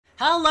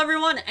Hello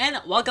everyone and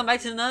welcome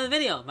back to another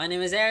video. My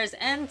name is Aris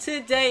and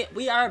today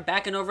we are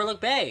back in Overlook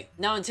Bay.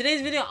 Now in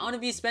today's video, I'm going to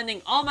be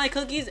spending all my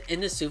cookies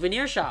in the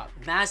souvenir shop.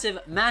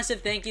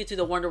 Massive thank you to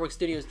the Wonderworks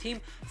Studios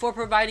team for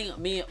providing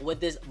me with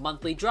this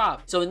monthly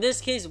drop. So in this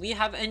case, we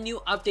have a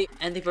new update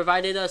and they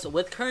provided us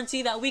with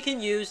currency that we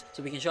can use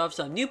so we can show off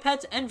some new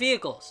pets and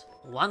vehicles.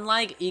 1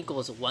 like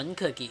equals 1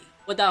 cookie.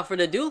 Without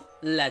further ado,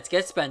 let's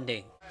get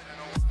spending.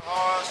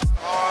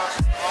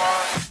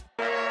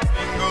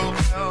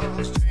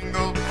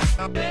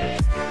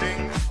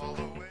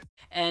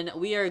 And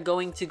we are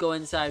going to go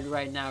inside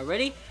right now.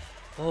 Ready?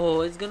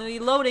 Oh, it's gonna be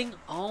loading.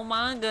 Oh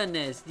my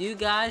goodness, do you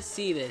guys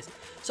see this?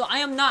 So I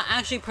am not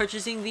actually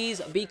purchasing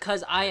these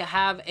because I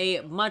have a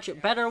much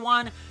better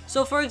one.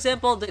 So for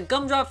example, the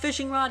gumdrop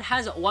fishing rod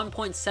has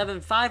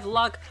 1.75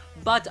 luck,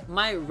 but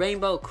my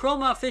rainbow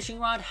chroma fishing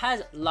rod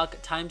has luck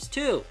times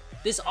 2.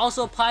 This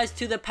also applies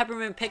to the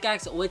peppermint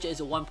pickaxe, which is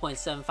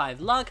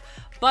 1.75 luck,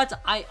 but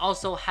I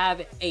also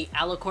have a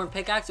alicorn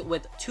pickaxe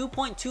with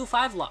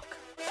 2.25 luck.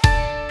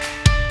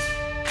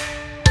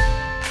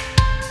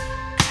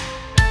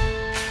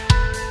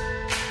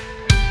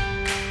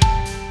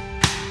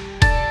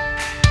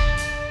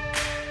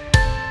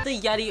 The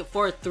Yeti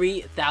for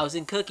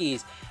 3,000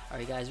 cookies.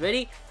 Alright guys,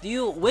 ready? Do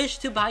you wish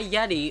to buy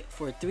Yeti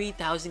for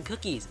 3,000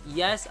 cookies?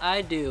 Yes,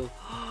 I do.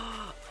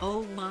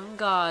 Oh my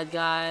god,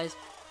 guys.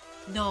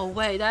 No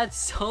way, that's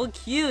so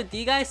cute. Do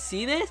you guys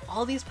see this?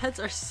 All these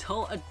pets are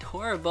so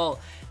adorable.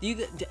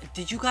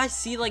 Did you guys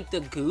see like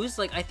the goose?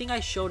 Like I think I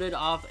showed it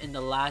off in the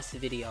last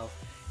video.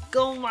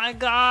 Oh my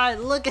god,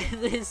 look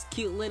at this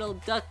cute little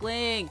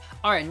duckling.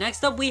 Alright,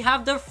 next up we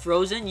have the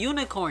frozen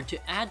unicorn to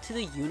add to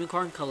the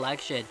unicorn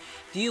collection.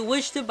 Do you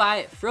wish to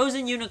buy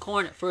frozen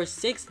unicorn for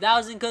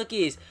 6,000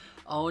 cookies?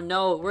 Oh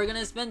no, we're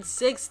gonna spend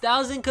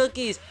 6,000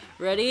 cookies.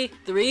 Ready?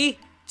 3,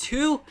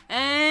 2,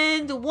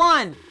 and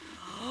 1.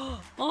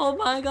 Oh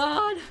my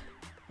god.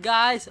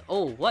 Guys,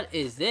 oh, what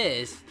is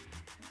this?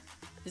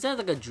 Is that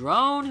like a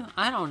drone?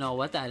 I don't know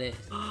what that is.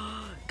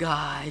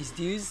 Guys,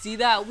 do you see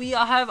that? We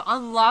have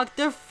unlocked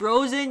the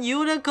frozen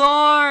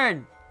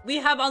unicorn. We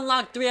have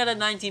unlocked 3 out of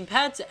 19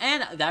 pets,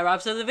 and that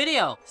wraps up the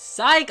video.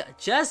 Psych!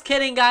 Just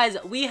kidding, guys.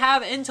 We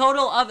have in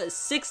total of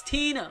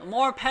 16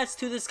 more pets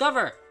to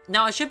discover.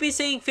 Now, I should be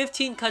saying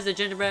 15 because the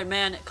gingerbread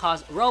man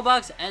costs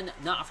Robux and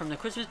not from the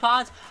Christmas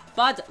pods,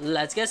 but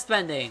let's get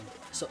spending.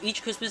 So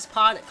each Christmas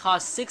pod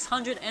costs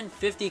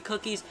 650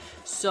 cookies,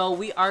 so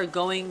we are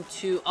going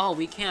to... Oh,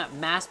 we can't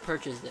mass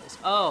purchase this.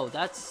 Oh,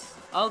 that's...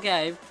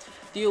 Okay.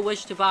 Do you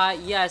wish to buy?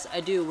 Yes,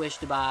 I do wish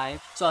to buy.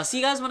 So I'll see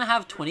you guys when I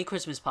have 20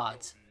 Christmas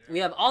pods. We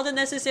have all the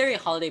necessary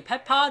holiday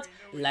pet pods.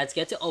 Let's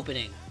get to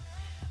opening.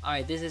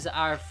 Alright, this is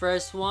our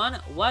first one.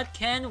 What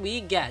can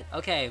we get?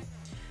 Okay.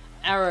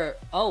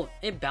 Oh,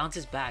 it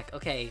bounces back.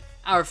 Okay.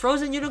 Our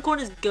frozen unicorn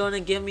is gonna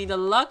give me the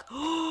luck.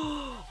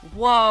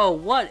 Whoa,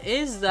 what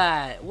is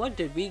that? What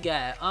did we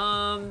get?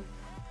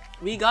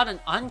 We got an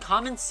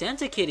uncommon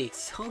Santa Kitty.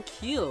 So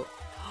cute.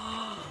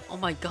 Oh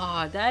my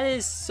god, that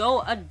is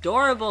so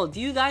adorable. Do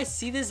you guys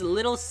see this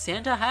little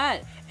Santa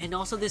hat? And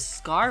also this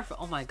scarf?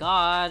 Oh my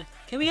god.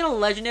 Can we get a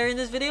legendary in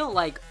this video?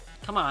 Like,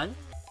 come on.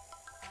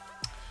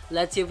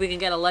 Let's see if we can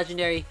get a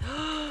legendary.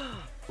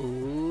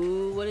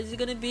 Ooh, what is it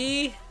gonna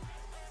be?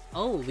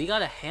 Oh, we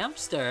got a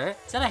hamster.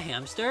 Is that a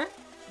hamster?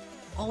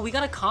 Oh, we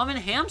got a common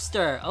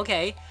hamster.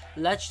 Okay,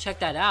 let's check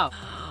that out.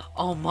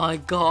 Oh my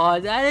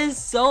god, that is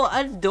so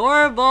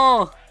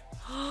adorable.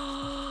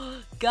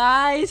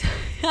 Guys,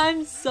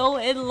 I'm so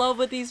in love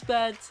with these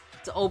pets.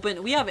 Let's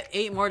open. We have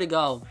 8 more to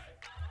go.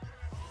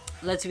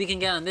 Let's see if we can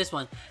get on this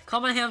one.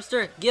 Come on,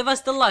 hamster. Give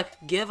us the luck.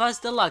 Give us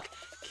the luck.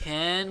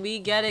 Can we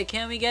get it?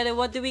 Can we get it?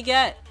 What do we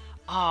get?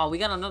 Oh, we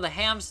got another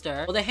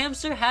hamster. Well, the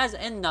hamster has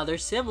another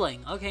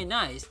sibling. Okay,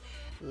 nice.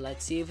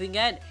 Let's see if we can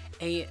get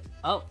a...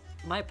 Oh,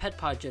 my pet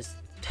pod just...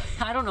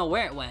 I don't know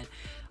where it went.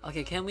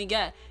 Okay, can we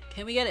get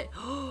it?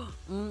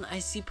 I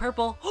see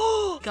purple.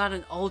 Got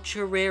an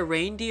ultra rare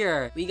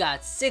reindeer. We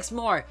got 6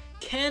 more.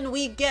 Can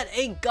we get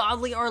a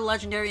godly or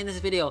legendary in this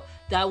video?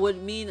 That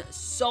would mean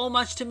so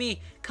much to me.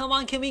 Come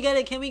on, can we get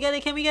it? Can we get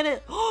it? Can we get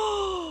it?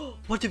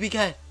 What did we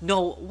get?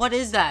 No, what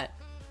is that?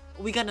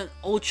 We got an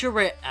ultra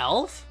rare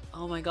elf?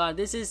 Oh my god,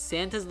 this is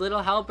Santa's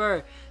little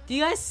helper. Do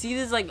you guys see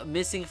this like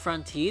missing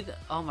front teeth?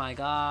 Oh my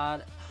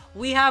god.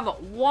 We have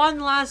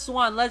one last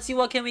one. Let's see,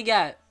 what can we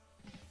get?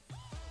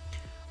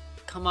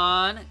 Come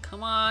on,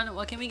 come on.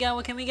 What can we get?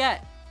 What can we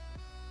get?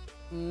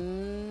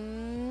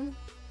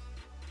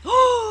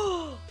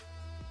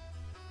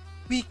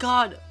 We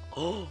got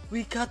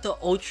the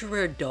ultra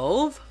rare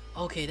dove.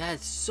 Okay,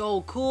 that's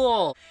so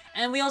cool.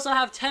 And we also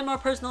have 10 more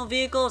personal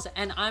vehicles,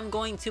 and I'm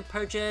going to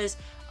purchase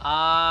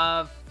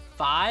 5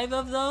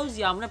 of those.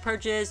 Yeah, I'm gonna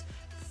purchase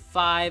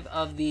 5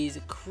 of these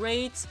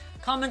crates.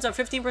 Commons are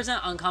 15%,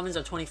 uncommons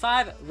are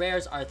 25%,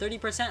 rares are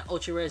 30%,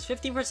 ultra rares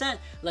 15%,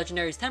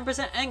 legendaries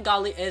 10%, and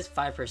godly is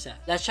 5%.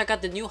 Let's check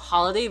out the new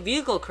holiday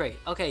vehicle crate.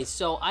 Okay,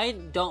 so I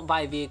don't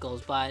buy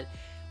vehicles, but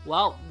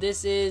well,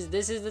 this is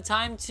the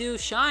time to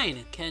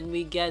shine. Can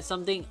we get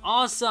something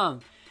awesome?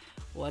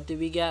 What did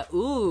we get?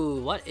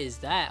 Ooh, what is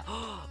that?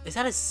 Is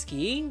that a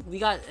ski? We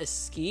got a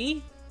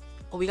ski?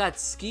 Oh, we got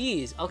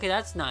skis. Okay,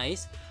 that's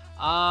nice.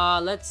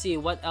 Let's see.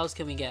 What else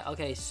can we get?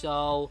 Okay,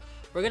 so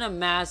we're gonna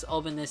mass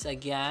open this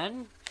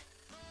again.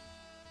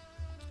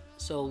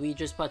 So we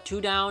just put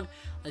 2 down.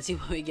 Let's see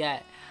what we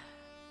get.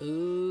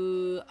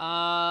 Ooh,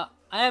 I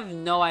have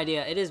no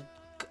idea. It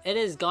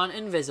is gone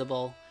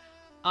invisible.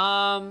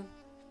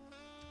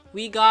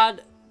 We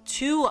got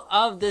 2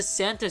 of the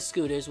Santa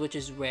scooters, which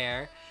is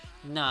rare.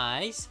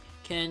 Nice.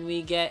 Can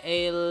we get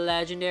a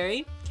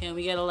legendary? Can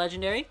we get a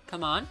legendary?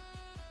 Come on.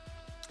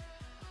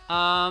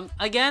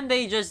 Again,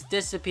 they just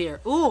disappear.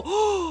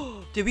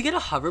 Ooh, did we get a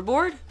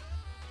hoverboard?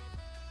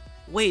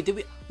 Wait,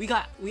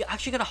 we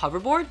actually got a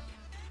hoverboard?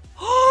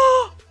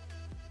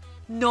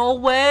 No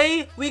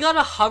way! We got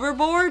a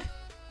hoverboard?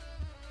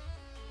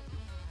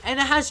 And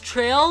it has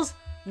trails?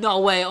 No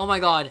way, oh my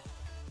god.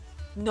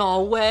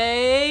 No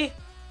way!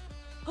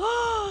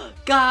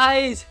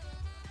 Guys!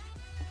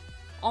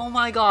 Oh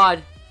my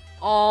god.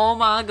 Oh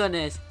my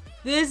goodness.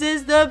 This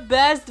is the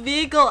best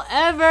vehicle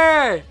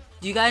ever!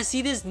 Do you guys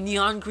see this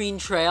neon green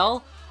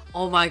trail?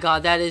 Oh my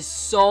god, that is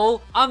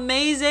so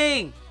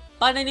amazing!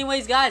 But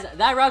anyways guys,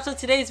 that wraps up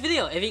today's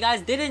video. If you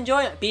guys did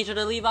enjoy it, be sure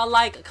to leave a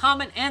like,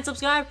 comment, and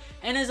subscribe.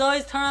 And as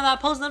always, turn on that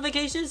post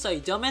notification so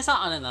you don't miss out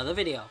on another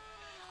video.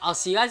 I'll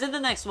see you guys in the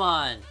next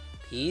one.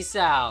 Peace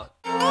out.